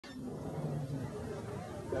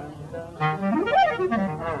Okay.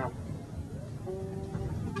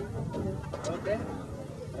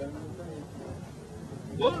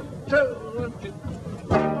 1, 2, 3.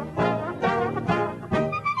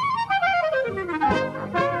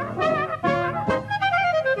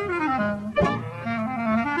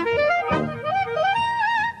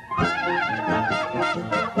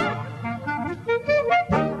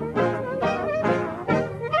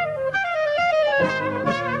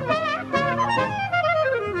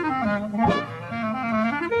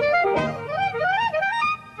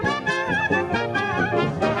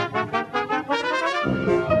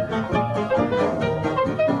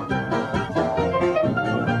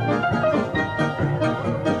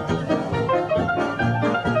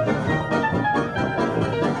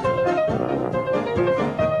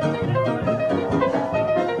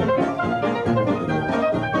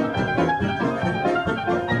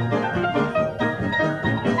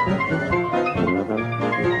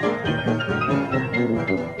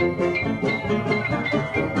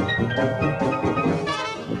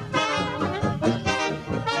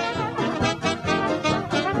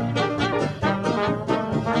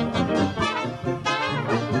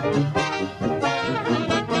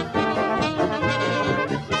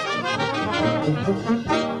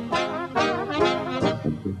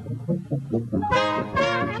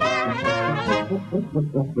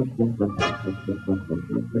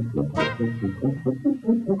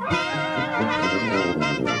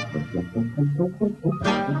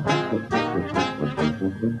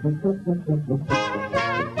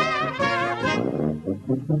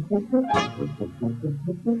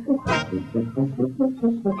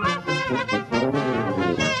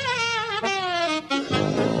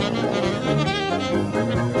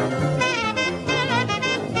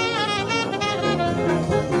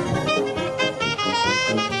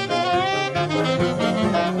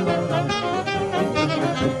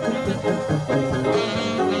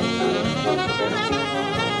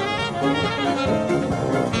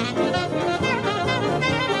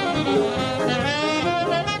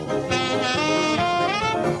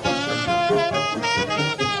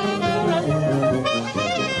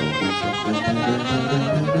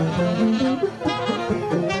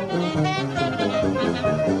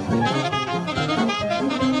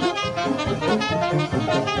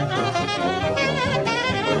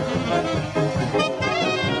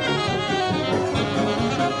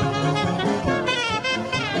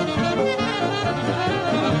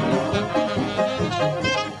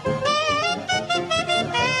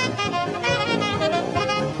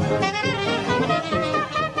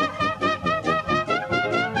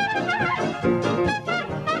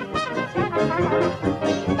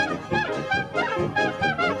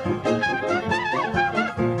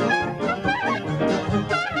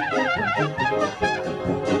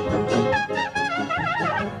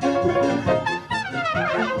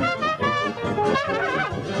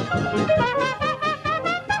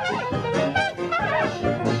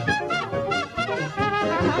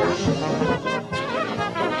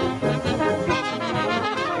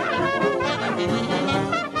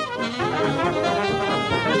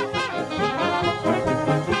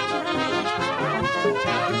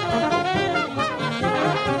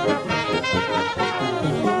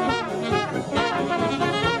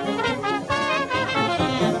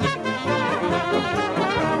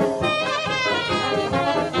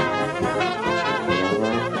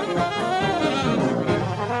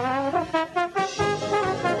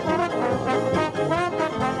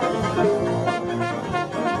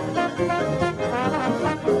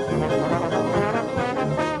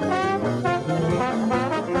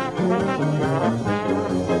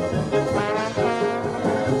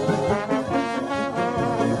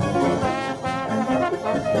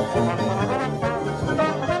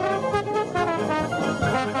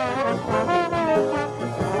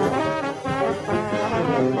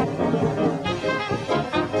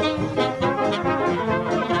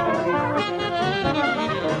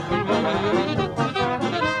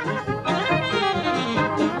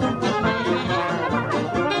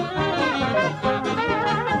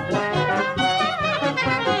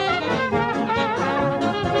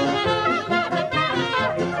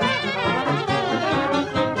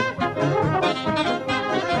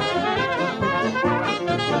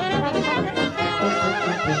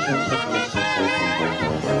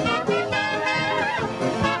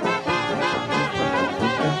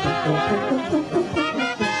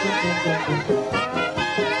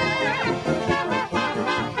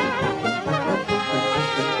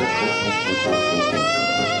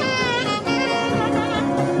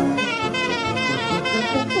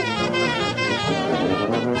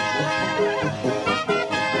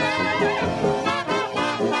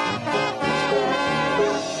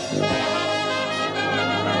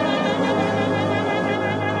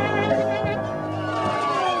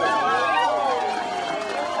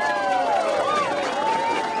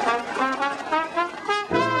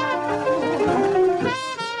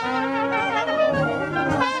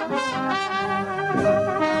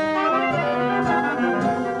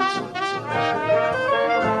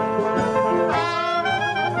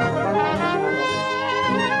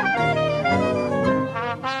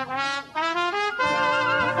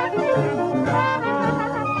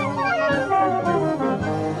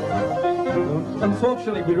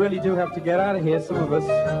 unfortunately, we really do have to get out of here. Some of us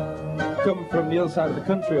come from the other side of the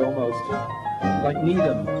country almost, like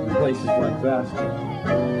Needham and places like that.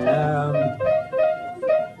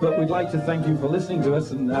 But we'd like to thank you for listening to us,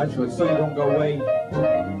 and actually, so you don't go away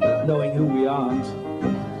knowing who we aren't,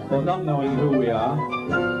 or not knowing who we are.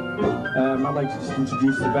 I'd like to just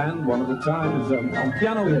introduce the band one at a time. On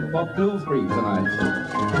piano we have Bob Pilsbury tonight.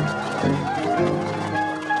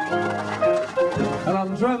 And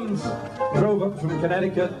on drums, drove up from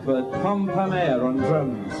Connecticut, but Pom Pamer on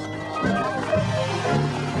drums.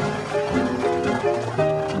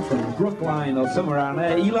 From Brookline or somewhere around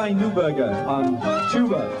there, Eli Newberger on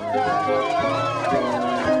tuba.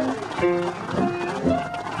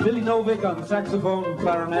 Billy Novick on saxophone,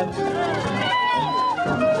 clarinet.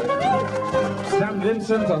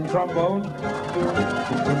 Vincent on trombone,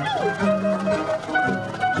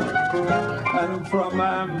 and from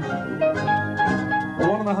a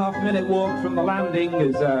 1.5 minute walk from the landing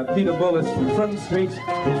is Peter Bullis from Front Street.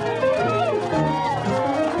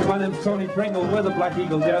 My name's Tony Pringle, we're the Black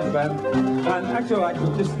Eagle Jazz Band, and actually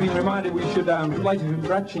I've just been reminded we should like to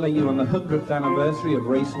congratulate you on the 100th anniversary of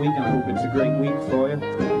Race Week, and I hope it's a great week for you.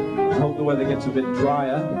 I hope the weather gets a bit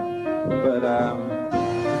drier, but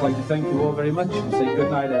I'd like to thank you all very much and say good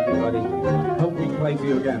night, everybody. Hope we can play for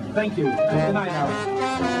you again. Thank you. Good night now.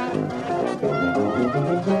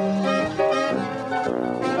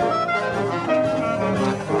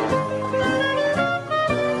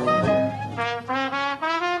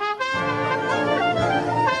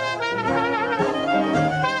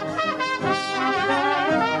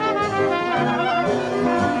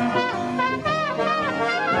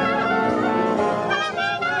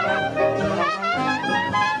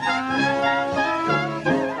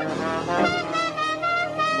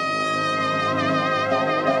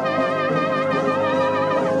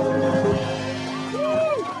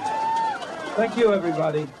 Thank you,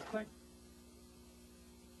 everybody.